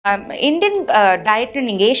Indian diet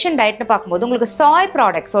நீங்கள் Asian டயட்னு பார்க்கும்போது உங்களுக்கு சாய்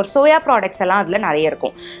ப்ராடக்ட்ஸ் ஒரு சோயா ப்ராடக்ட்ஸ் எல்லாம் அதில் நிறைய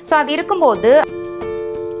இருக்கும். ஸோ அது இருக்கும்போது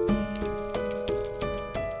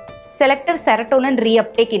செலக்டிவ் செரட்டோனின்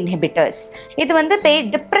ரீஅப்டேக் இன்ஹிபிட்டர்ஸ் இது வந்து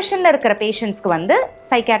டிப்ரெஷனில் இருக்கிற பேஷண்ட்ஸ்க்கு வந்து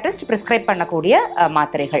சைக்காட்ரிஸ்ட் ப்ரிஸ்கிரைப் பண்ணக்கூடிய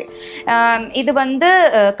மாத்திரைகள். இது வந்து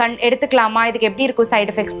எடுத்துக்கலாமா? இதுக்கு எப்படி இருக்கும்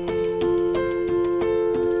சைடு எஃபெக்ட்ஸ்?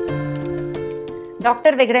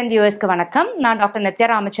 டாக்டர் விகடன் வியூவர்ஸ்க்கு வணக்கம். நான் டாக்டர் நித்யா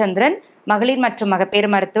ராமச்சந்திரன், மகளிர் மற்றும் மகப்பேறு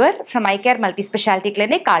மருத்துவர் from ஐகேர் multi speciality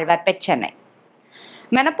clinic, கால்வார்பேட், Chennai.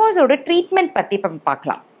 மெனப்பாஸோட treatment பற்றி இப்போ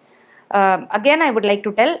பார்க்கலாம். Again I would like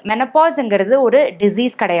to tell, மெனப்பாஸ்ங்கிறது ஒரு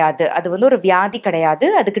டிசீஸ் கிடையாது, அது வந்து ஒரு வியாதி கிடையாது,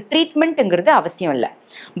 அதுக்கு ட்ரீட்மெண்ட்டுங்கிறது அவசியம் இல்லை.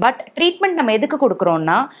 பட் ட்ரீட்மெண்ட் நம்ம எதுக்கு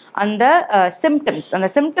கொடுக்குறோன்னா அந்த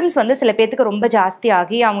சிம்டம்ஸ் வந்து சில பேர்த்துக்கு ரொம்ப ஜாஸ்தி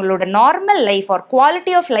ஆகி அவங்களோட normal life R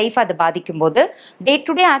quality of life அதை பாதிக்கும் போது, டே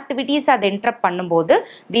டு டே ஆக்டிவிட்டீஸ் அதை இன்டரப்ட் பண்ணும்போது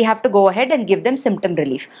we have to go ahead and give them symptom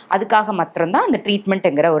relief. அதுக்காக மாத்திரம்தான் அந்த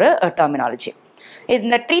ட்ரீட்மெண்ட்டுங்கிற ஒரு டெர்மினாலஜி.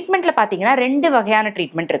 இந்த ட்ரீட்மெண்ட்ல பார்த்தீங்கன்னா ரெண்டு வகையான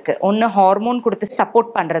ட்ரீட்மெண்ட் இருக்கு. ஒன்று ஹார்மோன் கொடுத்து சப்போர்ட்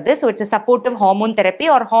பண்ணுறது, so it's supportive hormone therapy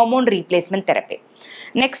R hormone replacement therapy.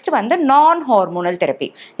 Next வந்து நான் ஹார்மோனல் தெரப்பி.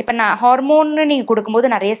 இப்போ ஹார்மோன்னு நீங்கள்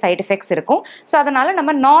கொடுக்கும்போது நிறைய சைட் எஃபெக்ட்ஸ் இருக்கும். ஸோ அதனால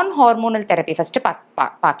நம்ம நான் ஹார்மோனல் தெரப்பி ஃபர்ஸ்ட்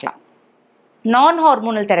பார்க்கலாம். நான்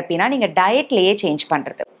ஹார்மோனல் தெரப்பினா நீங்கள் டயட்லேயே சேஞ்ச்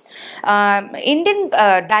பண்ணுறது. இந்தியன்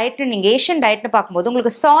டயட் நீங்கள் ஏஷியன் டயட்னு பார்க்கும்போது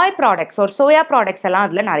உங்களுக்கு சாய் ப்ராடக்ட்ஸ் ஒரு சோயா ப்ராடக்ட்ஸ் எல்லாம்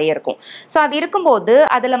அதில் நிறைய இருக்கும். ஸோ அது இருக்கும்போது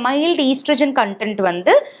அதில் மைல்டு ஈஸ்ட்ரஜன் கண்டென்ட்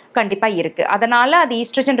வந்து கண்டிப்பாக இருக்குது. அதனால் அது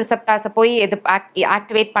ஈஸ்ட்ரஜன் ரிசெப்டார்ஸை போய்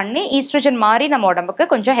ஆக்டிவேட் பண்ணி ஈஸ்ட்ரஜன் மாதிரி நம்ம உடம்புக்கு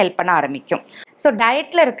கொஞ்சம் ஹெல்ப் பண்ண ஆரம்பிக்கும். ஸோ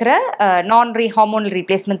டயட்டில் இருக்கிற ஹார்மோனல்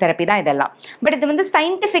ரீப்ளேஸ்மெண்ட் தெரப்பி தான் இதெல்லாம். பட் இது வந்து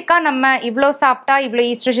சயின்டிஃபிக்காக நம்ம இவ்வளோ சாப்பிட்டா இவ்வளோ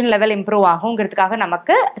ஈஸ்ட்ரஜன் லெவல் இம்ப்ரூவ் ஆகுங்கிறதுக்காக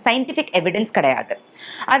நமக்கு சயின்டிஃபிக் எவிடன்ஸ் கிடையாது.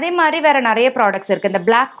 அதே மாதிரி வேறு நிறைய ப்ராடக்ட்ஸ் இருக்குது. இந்த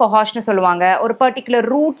பிளாக் கொஹாஷ்னு சொல்லுவாங்க, ஒரு பர்டிகுலர்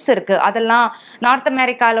ரூட்ஸ் இருக்குது, அதெல்லாம் நார்த்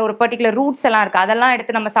அமெரிக்காவில் ஒரு பர்டிகுலர் ரூட்ஸ் எல்லாம் இருக்குது, அதெல்லாம்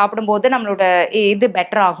எடுத்து நம்ம சாப்பிடும்போது நம்மளோட இது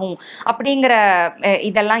பெட்டர் ஆகும் அப்படிங்கிற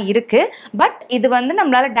இதெல்லாம் இருக்குது. பட் இது வந்து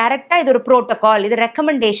நம்மளால் டைரெக்டாக இது ஒரு ப்ரோட்டோகால், இது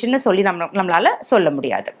ரெக்கமெண்டேஷன் சொல்லி நம்மளால் சொல்ல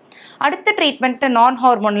முடியாது. அடுத்த ட்ரீட்மெண்ட் நான்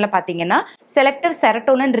ஹார்மோனில் பார்த்தீங்கன்னா செலக்டிவ்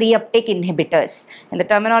செரட்டோனின் ரீஅப்டேக் இன்ஹிபிட்டர்ஸ். இந்த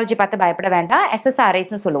டெர்மினாலஜி பார்த்து பயப்பட வேண்டாம்,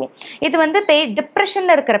 SSRIஸ்னு சொல்லுவோம். இது வந்து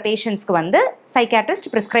டிப்ரெஷனில் இருக்கிற பேஷண்ட்ஸ்க்கு வந்து சைக்காட்ரிஸ்ட்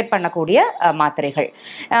ப்ரிஸ்கிரைப் பண்ணக்கூடிய மாத்திரைகள்.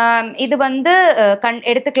 இது வந்து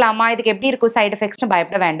எடுத்துக்கலாமா? இதுக்கு எப்படி இருக்கும் சைடு எஃபெக்ட்ஸ்னு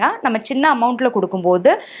பயப்பட வேண்டாம். நம்ம சின்ன அமௌண்ட்டில்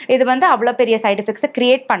கொடுக்கும்போது இது வந்து அவ்வளோ பெரிய சைடு எஃபெக்ட்ஸை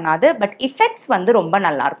கிரியேட் பண்ணாது. பட் இஃபெக்ட்ஸ் வந்து ரொம்ப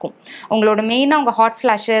நல்லாயிருக்கும். உங்களோட மெயினாக உங்கள் ஹாட்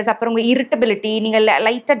ஃப்ளாஷஸ், அப்புறம் உங்கள் இரிட்டபிலிட்டி, நீங்கள்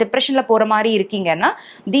லைட்டாக டிப்ரெஷனில் போகிற மாதிரி இருக்கீங்கன்னா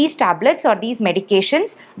these tablets or these medications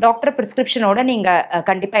doctor பிரிஸ்கிரிப்ஷனோட நீங்கள்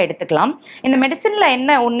கண்டிப்பாக எடுத்துக்கலாம். இந்த மெடிசனில்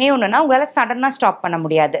என்ன ஒன்றுனா உங்களால் சடனாக ஸ்டாப் பண்ண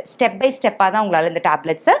முடியாது. ஸ்டெப் பை ஸ்டெப்பாக தான் உங்களால் இந்த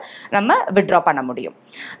டேப்லெட்ஸை நம்ம வித்ட்ரா பண்ண முடியும்.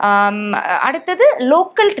 அடுத்தது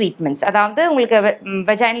லோக்கல் ட்ரீட்மெண்ட்ஸ், அதாவது உங்களுக்கு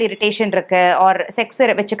வெஜைனல் இரிட்டேஷன் இருக்குது ஆர் செக்ஸ்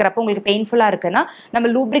வச்சுக்கிறப்போ உங்களுக்கு பெயின்ஃபுல்லாக இருக்குன்னா நம்ம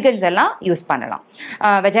லூப்ரிகன்ஸ் எல்லாம் யூஸ் பண்ணலாம்,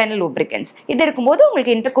 வெஜைனல் லூப்ரிகன்ஸ். இது இருக்கும்போது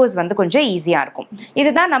உங்களுக்கு இன்டர்கோர்ஸ் வந்து கொஞ்சம் ஈஸியாக இருக்கும்.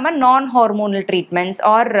 இதுதான் நம்ம நான் ஹார்மோனல் ட்ரீட்மெண்ட்ஸ்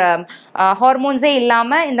ஆர் ஹார்மோன்ஸே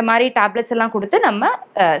இல்லாமல் இந்த மாதிரி டேப்லெட்ஸ் எல்லாம் கொடுத்து நம்ம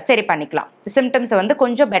சரி பண்ணிக்கலாம். சிம்டம்ஸை வந்து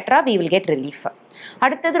கொஞ்சம் பெட்டராக we will get relief.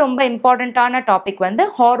 அடுத்தது ரொம்ப இம்பார்ட்டண்ட்டான டாபிக் வந்து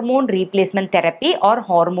hormone replacement therapy R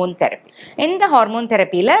hormone therapy. இந்த ஹார்மோன்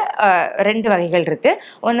தெரப்பியில் ரெண்டு வகைகள் இருக்குது.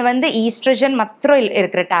 ஒன்று வந்து ஈஸ்ட்ரஜன் மாத்திரம்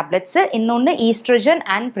இருக்கிற டேப்லெட்ஸு, இன்னொன்று ஈஸ்ட்ரஜன்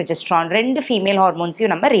அண்ட் ப்ரொஜெஸ்ட்ரான், ரெண்டு ஃபீமேல்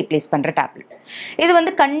ஹார்மோன்ஸையும் நம்ம ரீப்ளேஸ் பண்ணுற டேப்லெட். இது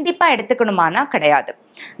வந்து கண்டிப்பாக எடுத்துக்கணுமானா கிடையாது.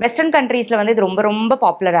 வெஸ்டர்ன் கண்ட்ரீஸில் வந்து இது ரொம்ப ரொம்ப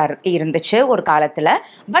பாப்புலராக இருந்துச்சு ஒரு காலத்தில்.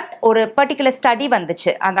 பட் ஒரு பர்டிகுலர் ஸ்டடி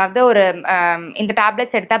வந்துச்சு, அதாவது ஒரு இந்த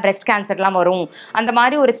டேப்லெட்ஸ் எடுத்தால் பிரெஸ்ட் கேன்சர்லாம் வரும் அந்த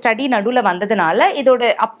மாதிரி ஒரு ஸ்டடி நடுவில் வந்ததுனால இதோட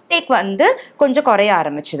அப்டேக் வந்து கொஞ்சம் குறைய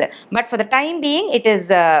ஆரம்பிச்சுது. But for the time being it is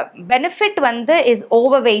benefit வந்து இஸ்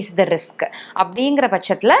ஓவர்வெய்ஸ் த ரிஸ்க். அப்படிங்கிற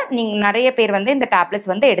பட்சத்தில் நீங்கள் நிறைய பேர் வந்து இந்த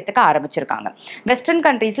டேப்லெட்ஸ் வந்து எடுத்துக்க ஆரம்பிச்சிருக்காங்க. வெஸ்டர்ன்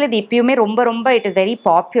கண்ட்ரீஸில் இது இப்பயுமே ரொம்ப ரொம்ப இட் இஸ் வெரி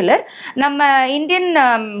பாப்புலர். நம்ம இந்தியன்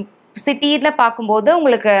சிட்டியில் பார்க்கும்போது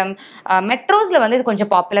உங்களுக்கு மெட்ரோஸில் வந்து இது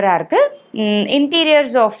கொஞ்சம் பாப்புலராக இருக்குது.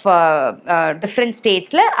 இன்டீரியர்ஸ் ஆஃப் டிஃப்ரெண்ட்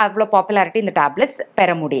ஸ்டேட்ஸில் அவ்வளோ பாப்புலாரிட்டி இந்த டேப்லெட்ஸ்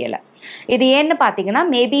பெற முடியலை. இது ஏன்னு பார்த்தீங்கன்னா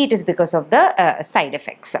maybe it is because of the side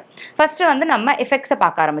effects. First வந்து நம்ம எஃபெக்ட்ஸை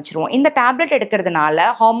பார்க்க ஆரம்பிச்சிருவோம். இந்த டேப்லெட் எடுக்கிறதுனால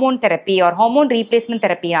hormone therapy R hormone replacement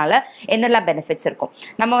தெரப்பினால என்னெல்லாம் பெனிஃபிட்ஸ் இருக்கும்?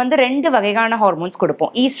 நம்ம வந்து ரெண்டு வகையான ஹார்மோன்ஸ்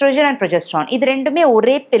கொடுப்போம், ஈஸ்ட்ரோஜன் அண்ட் ப்ரொஜெஸ்ட்ரான். இது ரெண்டுமே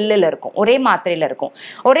ஒரே பில்லில் இருக்கும், ஒரே மாத்திரையில் இருக்கும்.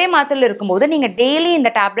 ஒரே மாத்திரையில் இருக்கும்போது நீங்கள் டெய்லி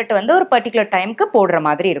இந்த டேப்லெட் வந்து ஒரு பர்டிகுலர் டைமுக்கு போடுற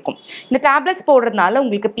மாதிரி இருக்கும். இந்த டேப்லெட்ஸ் போடுறதுனால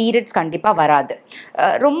உங்களுக்கு பீரியட்ஸ் கண்டிப்பாக வராது.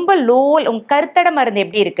 ரொம்ப லோ கருத்தடை மருந்து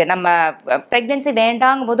எப்படி இருக்குது, நம்ம ப்ரெக்னென்சி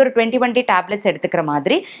வேண்டாங்கும் போது ஒரு 20 டேப்லெட்ஸ் எடுத்துக்கிற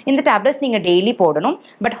மாதிரி இந்த டேப்லெட்ஸ் நீங்கள் டெய்லி போடணும்.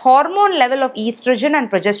 But hormone level of oestrogen and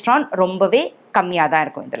progesterone ரொம்பவே கம்மியாக தான்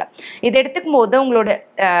இருக்கும். இதில் இது எடுத்துக்கும் போது உங்களோட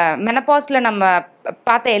மெனபாஸில் நம்ம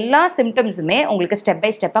பார்த்த எல்லா சிம்டம்ஸுமே உங்களுக்கு ஸ்டெப் பை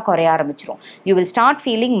ஸ்டெப்பாக குறைய ஆரம்பிச்சிடும். You will start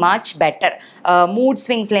feeling much better. Mood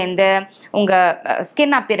ஸ்விங்ஸ்லேருந்து உங்கள்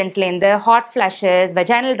skin அப்பியரன்ஸ்லேருந்து hot flashes,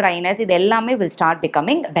 vaginal dryness, இது எல்லாமே வில் ஸ்டார்ட்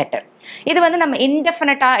பிகமிங் பெட்டர். இது வந்து நம்ம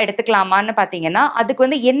இன்டெஃபினட்டாக எடுத்துக்கலாமான்னு பார்த்தீங்கன்னா அதுக்கு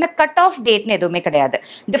வந்து என்ன கட் ஆஃப் டேட்னு எதுவுமே கிடையாது.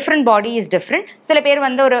 Different body is different. சில பேர்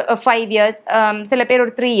வந்து ஒரு 5 years, சில பேர்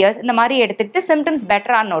ஒரு 3 years இந்த மாதிரி எடுத்துக்கிட்டு சிம்டம்ஸ்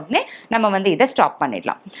பெட்டர் ஆன உடனே நம்ம வந்து இதை ஸ்டாப்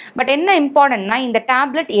பண்ணிடலாம். பட் என்ன இம்பார்ட்டன்ட்னா இந்த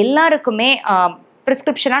டேப்லெட் எல்லாருக்குமே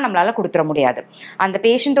ப்ரிஸ்கிரிப்ஷனாக நம்மளால் கொடுத்துட முடியாது. அந்த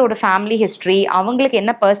பேஷண்ட்டோட ஃபேமிலி ஹிஸ்ட்ரி, அவங்களுக்கு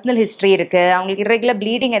என்ன பர்சனல் ஹிஸ்ட்ரி இருக்குது, அவங்களுக்கு இரெகுலர்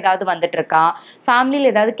ப்ளீடிங் ஏதாவது வந்துட்டு இருக்கா, ஃபேமிலியில்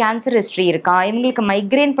ஏதாவது கேன்சர் ஹிஸ்ட்ரி இருக்கா, இவங்களுக்கு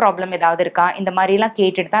மைக்ரேன் ப்ராப்ளம் ஏதாவது இருக்கா, இந்த மாதிரிலாம்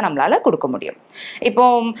கேட்டுட்டு தான் நம்மளால் கொடுக்க முடியும். இப்போ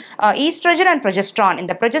ஈஸ்ட்ரோஜன் அண்ட் ப்ரொஜெஸ்ட்ரான்,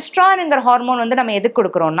 இந்த ப்ரொஜெஸ்ட்ரான்ங்கிற ஹார்மோன் வந்து நம்ம எதுக்கு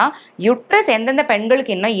கொடுக்குறோம்னா யூட்ரஸ் எந்தெந்த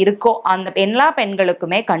பெண்களுக்கு இன்னும் இருக்கோ அந்த எல்லா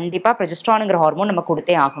பெண்களுக்குமே கண்டிப்பாக ப்ரொஜெஸ்ட்ரான்ங்கிற ஹார்மோன் நம்ம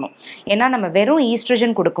கொடுத்தே ஆகணும். ஏன்னா நம்ம வெறும்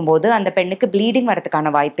ஈஸ்ட்ரோஜன் கொடுக்கும்போது அந்த பெண்ணுக்கு ப்ளீடிங்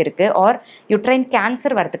வரதுக்கான வாய்ப்பு இருக்குது, ஆர் யூட்ரைன்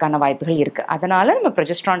கேன்சர் வரதுக்கான வாய்ப்புகள் இருக்குது. அதனால நம்ம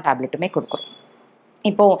ப்ரொஜெஸ்ட்ரான் டேப்லெட்டுமே கொடுக்குறோம்.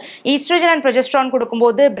 இப்போது ஈஸ்ட்ரோஜன் அண்ட் ப்ரொஜெஸ்ட்ரான்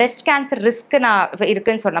கொடுக்கும்போது பிரெஸ்ட் கேன்சர் ரிஸ்க் நான்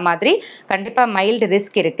இருக்குன்னு சொன்ன மாதிரி கண்டிப்பாக மைல்டு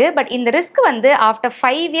ரிஸ்க் இருக்குது. பட் இந்த ரிஸ்க் வந்து ஆஃப்டர்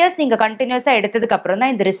 5 years நீங்கள் கண்டினியூஸாக எடுத்ததுக்கு அப்புறம்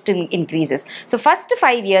தான் இந்த ரிஸ்க் இன்க்ரீசஸ். ஸோ ஃபர்ஸ்ட்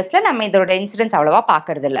 5 yearsல நம்ம இதோட இன்சிடென்ஸ் அவ்வளோவா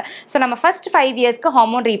பார்க்கறது இல்லை. ஸோ நம்ம ஃபர்ஸ்ட் 5 yearsக்கு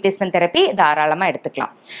ஹார்மோன் ரீப்ளேஸ்மெண்ட் தெரப்பி தாராளமாக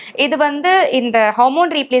எடுத்துக்கலாம். இது வந்து இந்த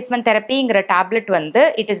ஹார்மோன் ரீப்ளேஸ்மெண்ட் தெரப்பிங்கிற டேப்லெட் வந்து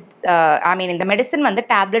இட் இஸ் இந்த மெடிசன் வந்து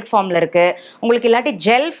டேப்லெட் ஃபார்மில் இருக்குது. உங்களுக்கு இல்லாட்டி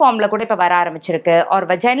ஜெல் ஃபார்மில் கூட இப்போ வர ஆரம்பிச்சிருக்கு. ஆர்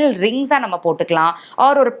வெஜைனல் ரிங்ஸாக நம்ம போட்டுக்கலாம்.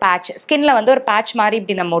 ஆர் ஒரு பேட்ச், ஸ்கின்ல வந்து ஒரு பேட்ச் மாதிரி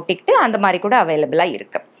இப்படி நம்ம ஒட்டிக்கிட்டு அந்த மாதிரி கூட அவைலபிளாக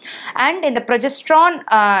இருக்குது. அண்ட் இந்த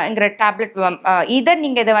ப்ரொஜெஸ்ட்ரான்ங்கிற டேப்லெட் இதை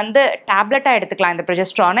நீங்கள் இதை வந்து டேப்லெட்டாக எடுத்துக்கலாம். இந்த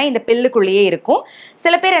ப்ரொஜெஸ்ட்ரானை இந்த பில்லுக்குள்ளேயே இருக்கும்.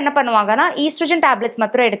 சில பேர் என்ன பண்ணுவாங்கன்னா ஈஸ்ட்ரோஜன் டேப்லெட்ஸ்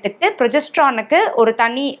மாத்திரம் எடுத்துக்கிட்டு ப்ரொஜெஸ்ட்ரானுக்கு ஒரு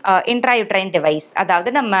தனி இன்ட்ராயூட்ரைன் டிவைஸ்,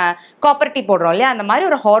 அதாவது நம்ம காப்பர் டீ போடுறோம் இல்லையா, அந்த மாதிரி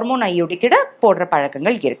ஒரு ஹார்மோன் ஐயூடிக்கிட போடுற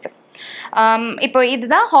பழக்கங்கள் இருக்குது. இப்போ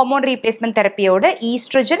இதுதான் hormone replacement தெரப்பியோட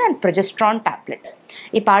oestrogen and progesterone tablet.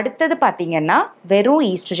 இப்போ அடுத்தது பார்த்தீங்கன்னா வெறும்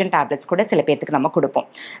ஈஸ்ட்ரோஜன் டேப்லெட்ஸ் கூட சில பேருக்கு நம்ம கொடுப்போம்.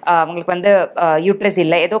 அவங்களுக்கு வந்து யூட்ரஸ்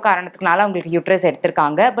இல்லை, ஏதோ காரணத்துக்குனால அவங்களுக்கு யூட்ரஸ்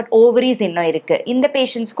எடுத்திருக்காங்க, பட் ஓவரிஸ் இன்னும் இருக்குது. இந்த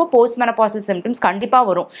பேஷண்ட்ஸ்க்கும் போஸ்ட் மெனபாசல் சிம்டம்ஸ் கண்டிப்பாக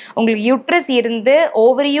வரும். உங்களுக்கு யூட்ரஸ் இருந்து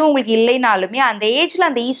ஓவரியும் உங்களுக்கு இல்லைனாலுமே அந்த ஏஜில்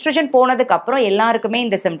அந்த ஈஸ்ட்ரோஜன் போனதுக்கப்புறம் எல்லாருக்குமே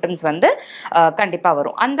இந்த சிம்டம்ஸ் வந்து கண்டிப்பாக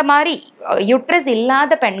வரும். அந்த மாதிரி யூட்ரஸ்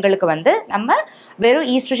இல்லாத பெண்களுக்கு வந்து நம்ம வெறும்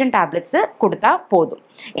ஈஸ்ட்ரோஜன் டேப்லெட்ஸு கொடுத்தா போதும்.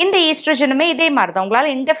 இந்த ஈஸ்ட்ரோஜனுமே இதே மாதிரி தான், உங்களால்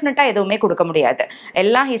இன்டெஃபினட்டாக எதுவுமே கொடுக்க முடியாது.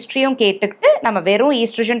 எல்லா ஹிஸ்ட்ரியும் கேட்டுக்கிட்டு நம்ம வெறும்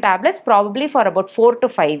oestrogen tablets probably for about 4 to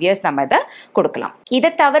 5 years நம்ம இதை கொடுக்கலாம். இதை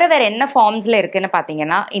தவிர வேறு என்ன ஃபார்ம்ஸில் இருக்குன்னு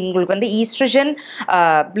பார்த்தீங்கன்னா உங்களுக்கு வந்து ஈஸ்ட்ரோஜன்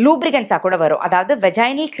லூப்ரிகன்ஸாக கூட வரும், அதாவது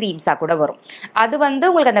வெஜைனல் க்ரீம்ஸாக கூட வரும். அது வந்து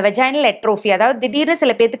உங்களுக்கு அந்த வெஜைனல் எட்ரோஃபி, அதாவது திடீர்னு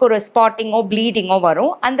சில பேருக்கு ஒரு ஸ்பாட்டிங்கோ ப்ளீடிங்கோ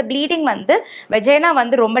வரும். அந்த ப்ளீடிங் வந்து வெஜைனா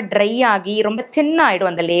வந்து ரொம்ப ட்ரை ஆகி ரொம்ப தின்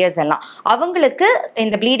ஆகிடும் அந்த லேயர்ஸ் எல்லாம். அவங்களுக்கு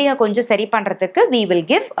இந்த ப்ளீடிங்கை கொஞ்சம் சரி பண்ணுறதுக்கு we will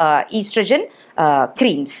give oestrogen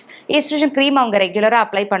creams. Oestrogen cream அவங்க ரெகுலராக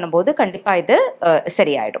அப்ளை பண்ணும்போது கண்டிப்பாக இது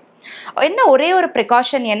சரியாயிடும். என்ன ஒரே ஒரு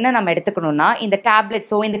ப்ரிகாஷன் என்ன நம்ம எடுத்துக்கணும்னா, இந்த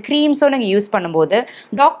டேப்லெட்ஸோ இந்த க்ரீம்ஸோ நீங்கள் யூஸ் பண்ணும்போது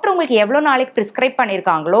டாக்டர் உங்களுக்கு எவ்வளோ நாளைக்கு ப்ரிஸ்கிரைப்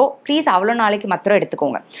பண்ணியிருக்காங்களோ ப்ளீஸ் அவ்வளோ நாளைக்கு மாத்திரம்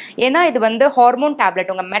எடுத்துக்கோங்க. ஏன்னா இது வந்து ஹார்மோன்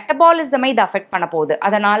டேப்லெட், உங்கள் மெட்டபாலிசமை இது அஃபெக்ட் பண்ண போகுது.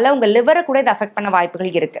 அதனால் உங்கள் லிவரை கூட இது அஃபெக்ட் பண்ண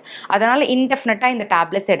வாய்ப்புகள் இருக்குது. அதனால் இன்டெஃபினட்டாக இந்த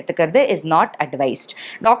டேப்லெட்ஸ் எடுத்துக்கிறது இஸ் நாட் அட்வைஸ்ட்.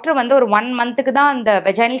 டாக்டர் வந்து ஒரு 1 monthக்கு தான் அந்த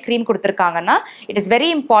வெஜைனல் க்ரீம் கொடுத்துருக்காங்கன்னா it is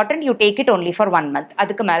very important you take it only for 1 month.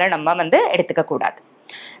 அதுக்கு மேலே நம்ம வந்து எடுத்துக்கக்கூடாது.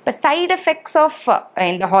 இப்போ சைடு எஃபெக்ட்ஸ் ஆஃப்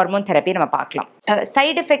இந்த ஹார்மோன் தெரப்பி நம்ம பார்க்கலாம்.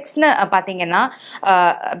 சைடு எஃபெக்ட்ஸ்னு பார்த்தீங்கன்னா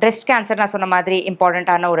பிரெஸ்ட் கேன்சர் நான் சொன்ன மாதிரி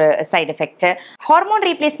இம்பார்ட்டண்ட்டான ஒரு side effect. Hormone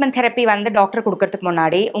replacement therapy வந்து டாக்டர் கொடுக்கறதுக்கு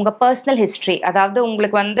முன்னாடி உங்கள் பர்சனல் ஹிஸ்ட்ரி, அதாவது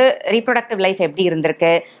உங்களுக்கு வந்து ரீப்ரொடக்டிவ் லைஃப் எப்படி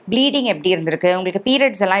இருந்திருக்கு, ப்ளீடிங் எப்படி இருந்திருக்கு, உங்களுக்கு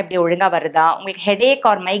பீரியட்ஸ் எல்லாம் எப்படி ஒழுங்காக வருதா, உங்களுக்கு ஹெடேக்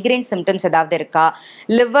ஆர் மைக்ரைன் சிம்டம்ஸ் ஏதாவது இருக்கா,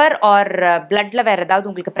 லிவர் ஆர் பிளட்டில் வேறு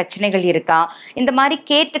ஏதாவது உங்களுக்கு பிரச்சனைகள் இருக்கா, இந்த மாதிரி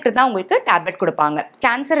கேட்டுட்டு தான் உங்களுக்கு டேப்லெட் கொடுப்பாங்க.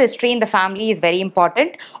 கேன்சர் ஹிஸ்ட்ரி இந்த family is very important.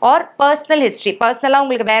 R personal history, பர்சனலாக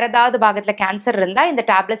உங்களுக்கு வேறு ஏதாவது பாகத்தில் கேன்சர் இருந்தால் இந்த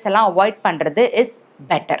டேப்லெட்ஸ் எல்லாம் அவாய்ட் பண்ணுறது இஸ்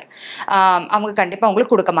பெட்டர். அவங்க கண்டிப்பாக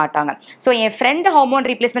உங்களுக்கு கொடுக்க மாட்டாங்க. ஸோ என் ஃப்ரெண்டு ஹார்மோன்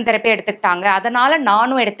ரீப்ளேஸ்மெண்ட் தெரப்பி எடுத்துக்கிட்டாங்க அதனால்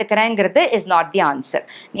நானும் எடுத்துக்கிறேங்கிறது இஸ் நாட் தி ஆன்சர்.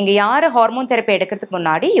 நீங்கள் யார் ஹார்மோன் தெரப்பி எடுக்கிறதுக்கு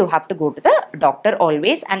முன்னாடி you have to go to the doctor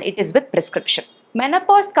always and it is with prescription.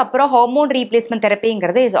 மெனபாஸ்க்கு அப்புறம் ஹார்மோன் ரீப்ளேஸ்மெண்ட்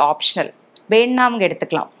தெரப்பிங்கிறது இஸ் ஆப்ஷனல், வேணும்னா அவங்க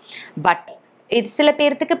எடுத்துக்கலாம். பட் இது சில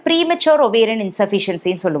பேர்த்துக்கு ப்ரீமெச்சோர் ஒவேரியன்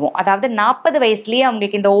இன்சஃபிஷியன்சின்னு சொல்லுவோம். அதாவது 40 வயசுலேயே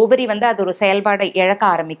அவங்களுக்கு இந்த ஓவரி வந்து அது ஒரு செயல்பாடை இழக்க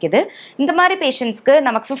ஆரம்பிக்குது. இந்த மாதிரி பேஷண்ட்ஸ்க்கு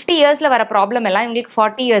நமக்கு 50 இயர்ஸில் வர ப்ராப்ளம் எல்லாம் இவங்களுக்கு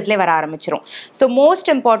 40 இயர்ஸ்லேயே வர ஆரம்பிச்சிடும். So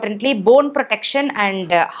most importantly phone protection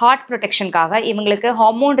and heart ப்ரொடெக்ஷனுக்காக இவங்களுக்கு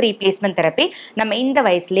ஹார்மோன் ரீப்ளேஸ்மெண்ட் தெரப்பி நம்ம இந்த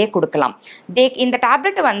வயசுலேயே கொடுக்கலாம். இந்த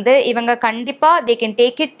டேப்லெட் வந்து இவங்க கண்டிப்பாக they can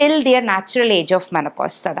take it till their natural age of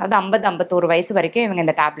menopause. அதாவது 50-51 வயசு வரைக்கும் இவங்க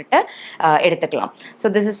இந்த டேப்லெட்டை எடுத்துக்கலாம். So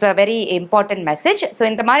this is a very important message. So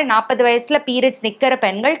இந்த மாதிரி 40 வயசுல பீரியட்ஸ் நிற்கிற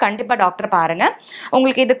பெண்கள் கண்டிப்பாக டாக்டர் பாருங்க.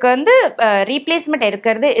 உங்களுக்கு இதுக்கு வந்து ரீப்ளேஸ்மெண்ட்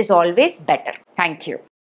இருக்கிறது இஸ் ஆல்வேஸ் பெட்டர். தேங்க்யூ.